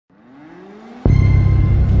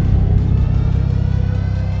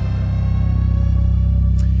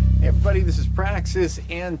everybody, this is Praxis,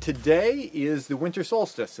 and today is the winter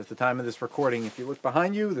solstice at the time of this recording. If you look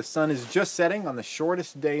behind you, the sun is just setting on the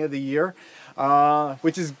shortest day of the year,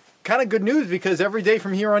 which is kind of good news because every day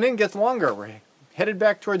from here on in gets longer. We're headed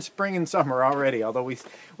back towards spring and summer already, although we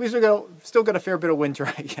still got a fair bit of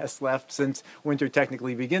winter, I guess, left, since winter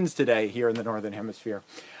technically begins today here in the Northern Hemisphere.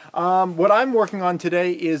 What I'm working on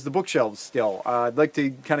today is the bookshelves still. I'd like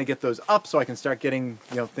to kind of get those up so I can start getting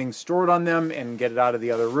things stored on them and get it out of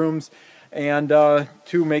the other rooms. And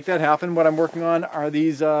to make that happen, what I'm working on are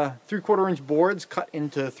these 3/4 inch boards cut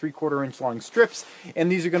into 3/4 inch long strips,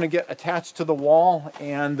 and these are going to get attached to the wall,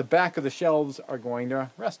 and the back of the shelves are going to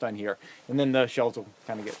rest on here. And then the shelves will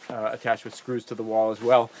kind of get attached with screws to the wall as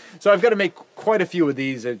well. So I've got to make quite a few of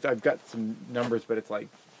these. I've got some numbers, but it's like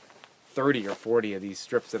 30 or 40 of these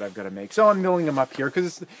strips that I've got to make. So I'm milling them up here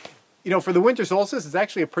because, for the winter solstice, it's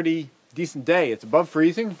actually a pretty decent day. It's above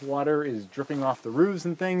freezing. Water is dripping off the roofs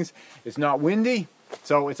and things. It's not windy,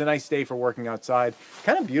 so it's a nice day for working outside.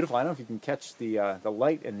 Kind of beautiful. I don't know if you can catch the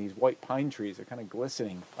light in these white pine trees. They're kind of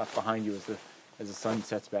glistening up behind you as the sun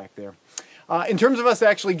sets back there. In terms of us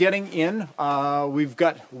actually getting in, we've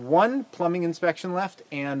got one plumbing inspection left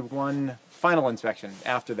and one final inspection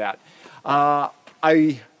after that.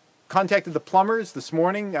 I contacted the plumbers this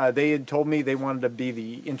morning. They had told me they wanted to be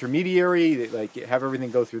the intermediary, like have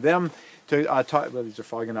everything go through them to talk. Well, these are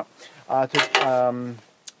fogging up.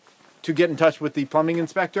 To get in touch with the plumbing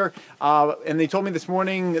inspector, and they told me this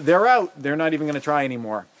morning they're out. They're not even going to try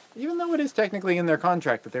anymore, even though it is technically in their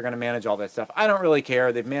contract that they're going to manage all that stuff. I don't really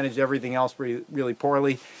care. They've managed everything else really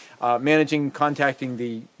poorly. Contacting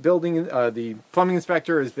the the plumbing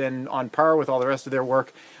inspector has been on par with all the rest of their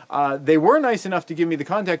work. They were nice enough to give me the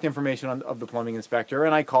contact information of the plumbing inspector,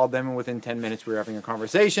 and I called them, and within 10 minutes we were having a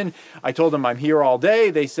conversation. I told them I'm here all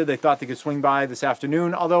day. They said they thought they could swing by this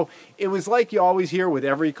afternoon, although it was like you always hear with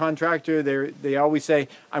every contractor. They always say,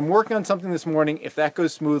 I'm working on something this morning. If that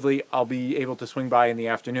goes smoothly, I'll be able to swing by in the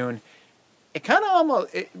afternoon. It kind of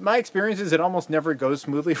my experience is it almost never goes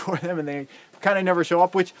smoothly for them, and they kind of never show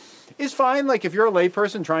up, which is fine. Like, if you're a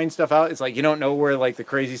layperson trying stuff out, it's like you don't know where like the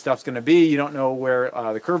crazy stuff's going to be. You don't know where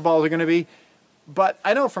the curveballs are going to be. But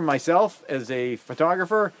I know for myself as a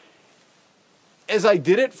photographer, as I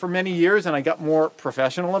did it for many years and I got more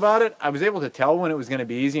professional about it, I was able to tell when it was going to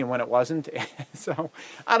be easy and when it wasn't. So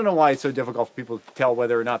I don't know why it's so difficult for people to tell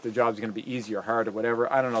whether or not their job's going to be easy or hard or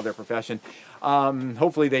whatever. I don't know their profession.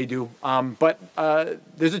 Hopefully they do. But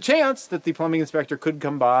there's a chance that the plumbing inspector could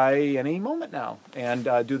come by any moment now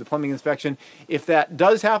and do the plumbing inspection. If that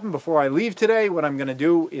does happen before I leave today, what I'm going to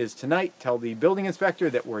do is tonight tell the building inspector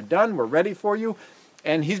that we're done, we're ready for you.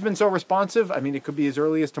 And he's been so responsive. I mean, it could be as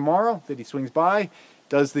early as tomorrow that he swings by,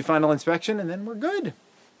 does the final inspection, and then we're good,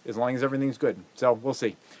 as long as everything's good. So we'll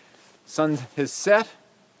see. Sun has set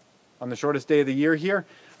on the shortest day of the year here.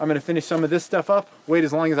 I'm going to finish some of this stuff up, wait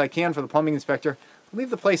as long as I can for the plumbing inspector, leave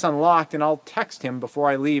the place unlocked, and I'll text him before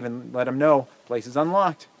I leave and let him know, place is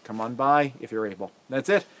unlocked. Come on by if you're able. That's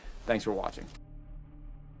it. Thanks for watching.